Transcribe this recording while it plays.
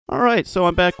Alright, so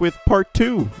I'm back with part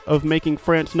 2 of making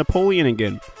France Napoleon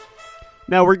again.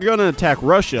 Now, we're gonna attack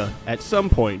Russia at some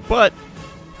point, but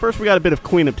first we got a bit of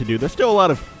cleanup to do. There's still a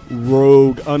lot of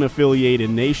rogue, unaffiliated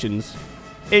nations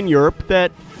in Europe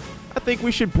that I think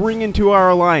we should bring into our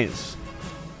alliance.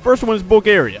 First one is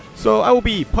Bulgaria. So I will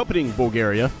be puppeting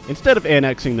Bulgaria instead of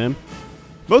annexing them,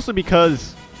 mostly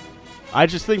because I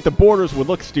just think the borders would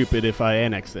look stupid if I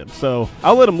annex them. So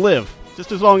I'll let them live,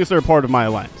 just as long as they're a part of my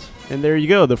alliance. And there you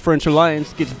go, the French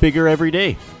alliance gets bigger every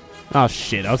day. Oh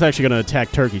shit, I was actually going to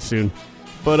attack Turkey soon.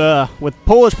 But with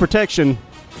Polish protection,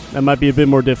 that might be a bit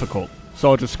more difficult. So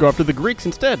I'll just go after the Greeks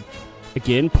instead.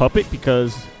 Again, puppet,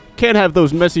 because can't have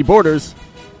those messy borders.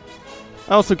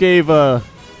 I also gave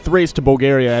Thrace to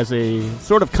Bulgaria as a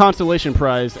sort of consolation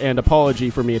prize and apology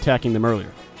for me attacking them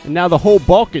earlier. And now the whole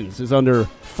Balkans is under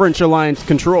French alliance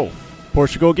control.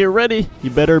 Portugal, get ready. You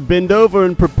better bend over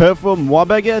and prepare for moi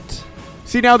baguette.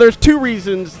 See, now there's two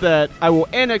reasons that I will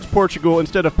annex Portugal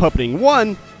instead of puppeting.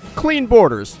 One, clean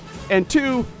borders. And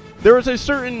two, there is a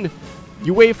certain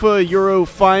UEFA Euro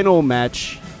final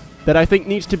match that I think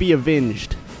needs to be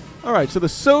avenged. Alright, so the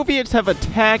Soviets have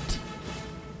attacked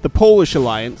the Polish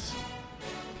alliance,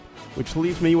 which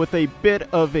leaves me with a bit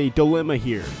of a dilemma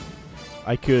here.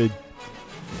 I could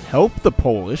help the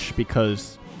Polish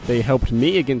because they helped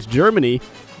me against Germany.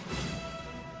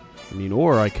 I mean,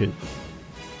 or I could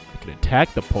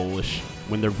attack the Polish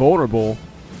when they're vulnerable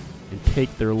and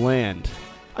take their land.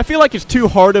 I feel like it's too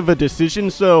hard of a decision,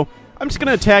 so I'm just going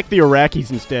to attack the Iraqis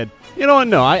instead. You know what?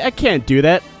 No, I can't do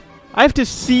that. I have to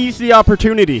seize the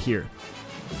opportunity here.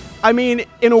 I mean,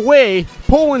 in a way,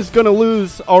 Poland's going to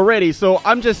lose already, so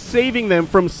I'm just saving them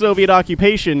from Soviet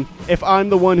occupation if I'm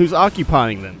the one who's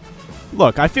occupying them.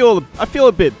 Look, I feel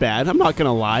a bit bad, I'm not going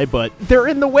to lie, but they're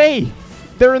in the way.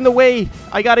 They're in the way.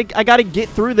 I gotta get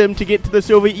through them to get to the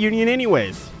Soviet Union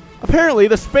anyways. Apparently,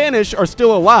 the Spanish are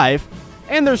still alive,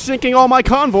 and they're sinking all my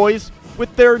convoys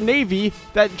with their navy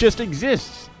that just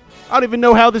exists. I don't even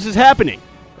know how this is happening.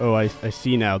 Oh, I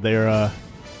see now. They're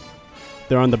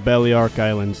on the Balearic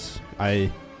Islands.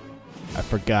 I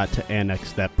forgot to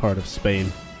annex that part of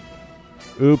Spain.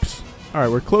 Oops. Alright,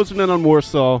 we're closing in on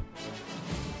Warsaw.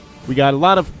 We got a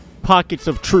lot of pockets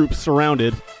of troops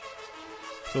surrounded.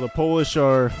 So the Polish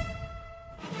are,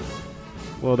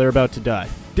 well, they're about to die.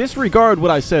 Disregard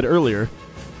what I said earlier.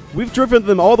 We've driven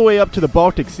them all the way up to the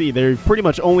Baltic Sea. They pretty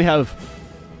much only have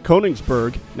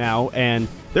Königsberg now, and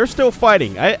they're still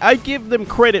fighting. I give them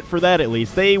credit for that at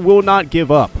least. They will not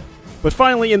give up. But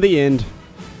finally, in the end,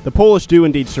 the Polish do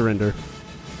indeed surrender.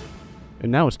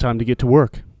 And now it's time to get to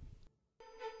work.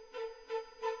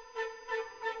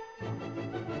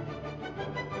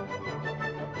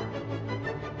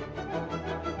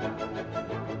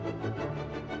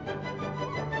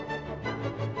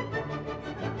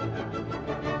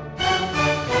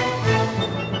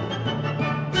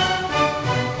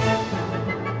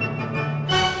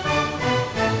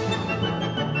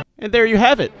 And there you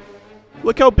have it.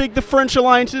 Look how big the French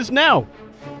alliance is now.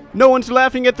 No one's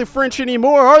laughing at the French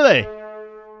anymore, are they?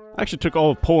 I actually took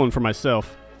all of Poland for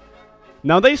myself.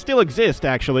 Now they still exist,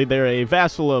 actually. They're a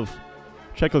vassal of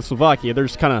Czechoslovakia. They're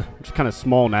just kind of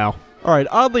small now. Alright,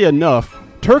 oddly enough,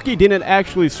 Turkey didn't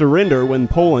actually surrender when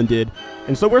Poland did,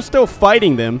 and so we're still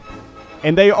fighting them,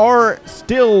 and they are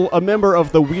still a member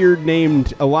of the weird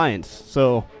named alliance,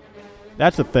 so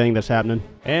that's a thing that's happening.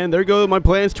 And there go my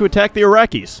plans to attack the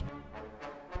Iraqis.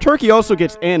 Turkey also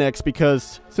gets annexed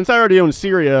because, since I already own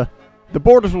Syria, the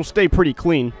borders will stay pretty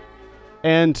clean.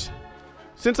 And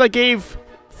since I gave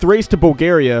Thrace to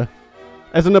Bulgaria,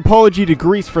 as an apology to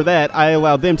Greece for that, I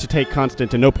allowed them to take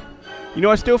Constantinople. You know,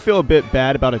 I still feel a bit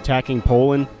bad about attacking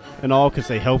Poland and all because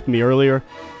they helped me earlier.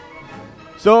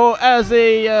 So, as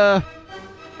an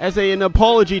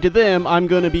apology to them, I'm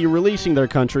going to be releasing their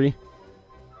country,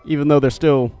 even though they're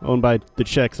still owned by the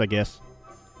Czechs, I guess.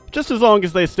 Just as long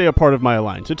as they stay a part of my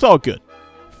alliance. It's all good.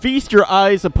 Feast your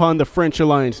eyes upon the French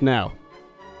alliance now.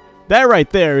 That right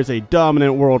there is a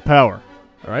dominant world power.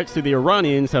 Alright, so the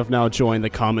Iranians have now joined the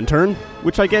Comintern,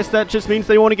 which I guess that just means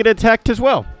they want to get attacked as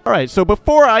well. Alright, so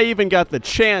before I even got the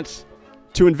chance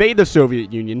to invade the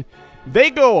Soviet Union, they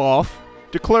go off,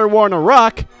 declare war on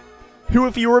Iraq, who,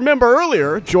 if you remember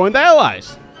earlier, joined the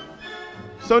Allies.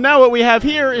 So now what we have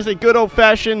here is a good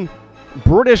old-fashioned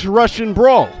British-Russian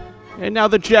brawl. And now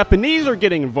the Japanese are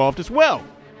getting involved as well.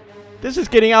 This is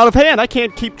getting out of hand. I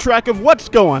can't keep track of what's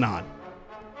going on.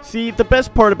 See, the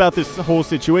best part about this whole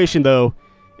situation, though,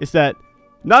 is that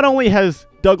not only has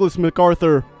Douglas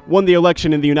MacArthur won the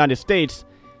election in the United States,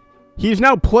 he is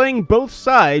now playing both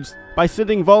sides by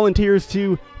sending volunteers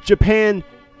to Japan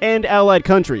and allied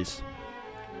countries.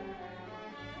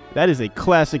 That is a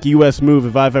classic U.S. move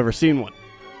if I've ever seen one.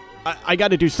 I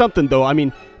gotta do something, though. I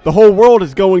mean, the whole world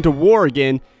is going to war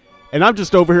again, and I'm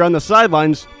just over here on the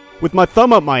sidelines with my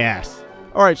thumb up my ass.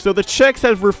 Alright, so the Czechs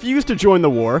have refused to join the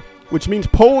war, which means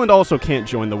Poland also can't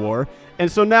join the war,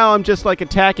 and so now I'm just, like,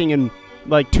 attacking in,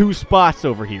 like, 2 spots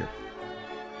over here.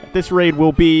 At this rate,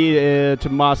 we'll be to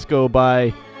Moscow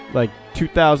by, like,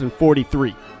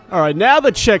 2043. Alright, now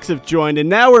the Czechs have joined, and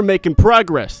now we're making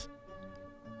progress.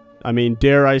 I mean,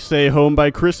 dare I say home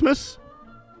by Christmas?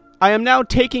 I am now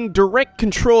taking direct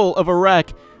control of Iraq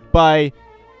by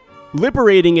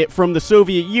liberating it from the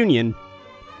Soviet Union,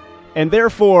 and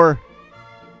therefore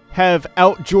have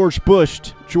out-George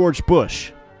Bushed George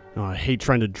Bush. Oh, I hate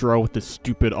trying to draw with this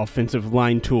stupid offensive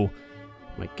line tool.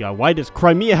 My god, why does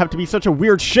Crimea have to be such a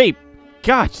weird shape?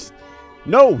 Gosh,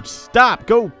 no, stop,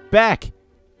 go back.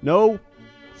 No,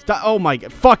 stop, oh my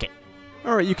god, fuck it.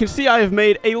 Alright, you can see I have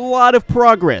made a lot of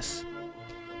progress.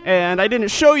 And I didn't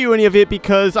show you any of it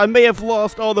because I may have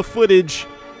lost all the footage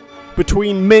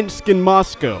between Minsk and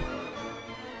Moscow.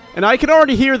 And I can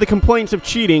already hear the complaints of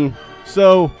cheating,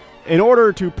 so in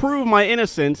order to prove my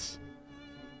innocence,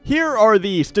 here are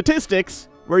the statistics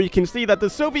where you can see that the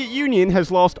Soviet Union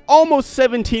has lost almost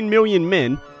 17 million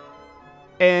men,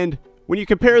 and when you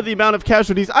compare the amount of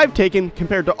casualties I've taken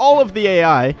compared to all of the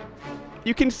AI,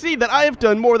 you can see that I have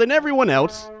done more than everyone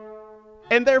else,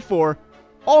 and therefore,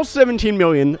 all 17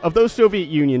 million of those Soviet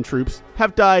Union troops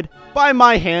have died by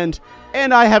my hand,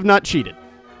 and I have not cheated.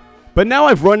 But now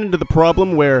I've run into the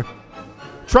problem where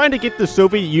trying to get the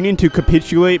Soviet Union to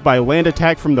capitulate by land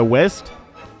attack from the west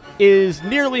is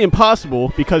nearly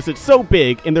impossible because it's so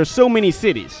big and there's so many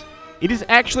cities. It is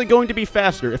actually going to be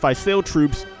faster if I sail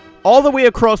troops all the way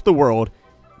across the world,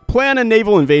 plan a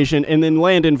naval invasion, and then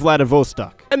land in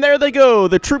Vladivostok. And there they go,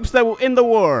 the troops that will end the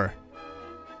war.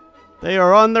 They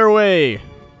are on their way.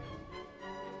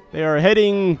 They are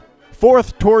heading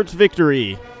forth towards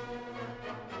victory.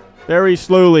 Very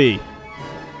slowly.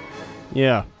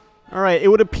 Yeah. Alright, it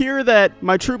would appear that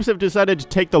my troops have decided to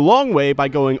take the long way by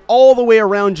going all the way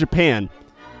around Japan.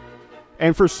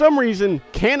 And for some reason,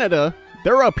 Canada,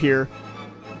 they're up here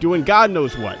doing God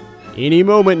knows what. Any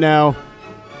moment now.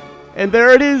 And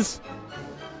there it is.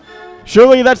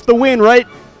 Surely that's the win, right?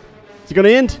 Is it going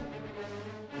to end?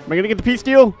 Am I going to get the peace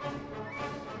deal?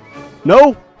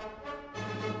 No?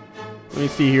 Let me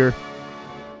see here.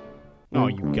 Oh,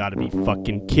 you gotta be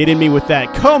fucking kidding me with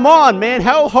that. Come on, man!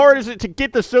 How hard is it to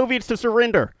get the Soviets to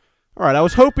surrender? Alright, I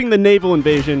was hoping the naval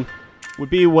invasion would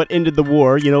be what ended the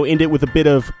war, you know, end it with a bit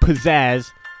of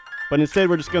pizzazz. But instead,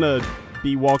 we're just gonna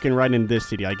be walking right into this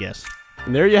city, I guess.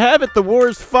 And there you have it, the war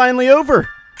is finally over!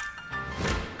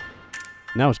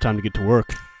 Now it's time to get to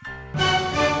work.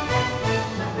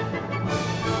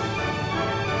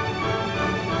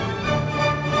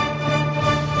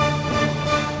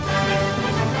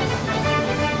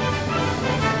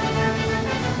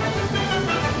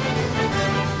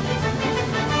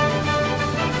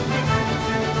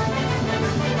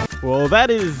 Well, that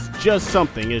is just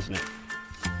something, isn't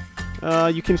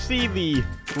it? You can see the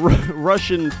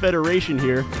Russian Federation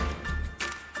here,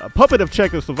 a puppet of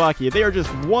Czechoslovakia. They are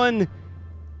just one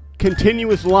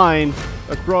continuous line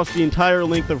across the entire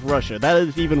length of Russia. That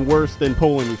is even worse than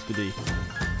Poland used to be.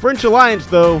 French alliance,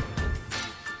 though,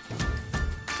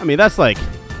 I mean, that's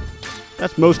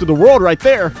most of the world right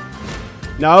there.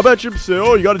 Now, I bet you say,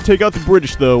 oh, you gotta take out the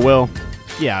British, though. Well,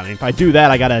 yeah, I mean, if I do that,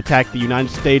 I gotta attack the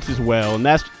United States as well, and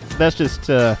that's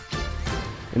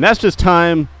just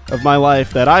time of my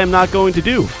life that I am not going to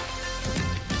do.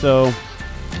 So,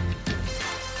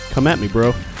 come at me,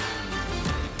 bro.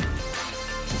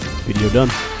 Video done.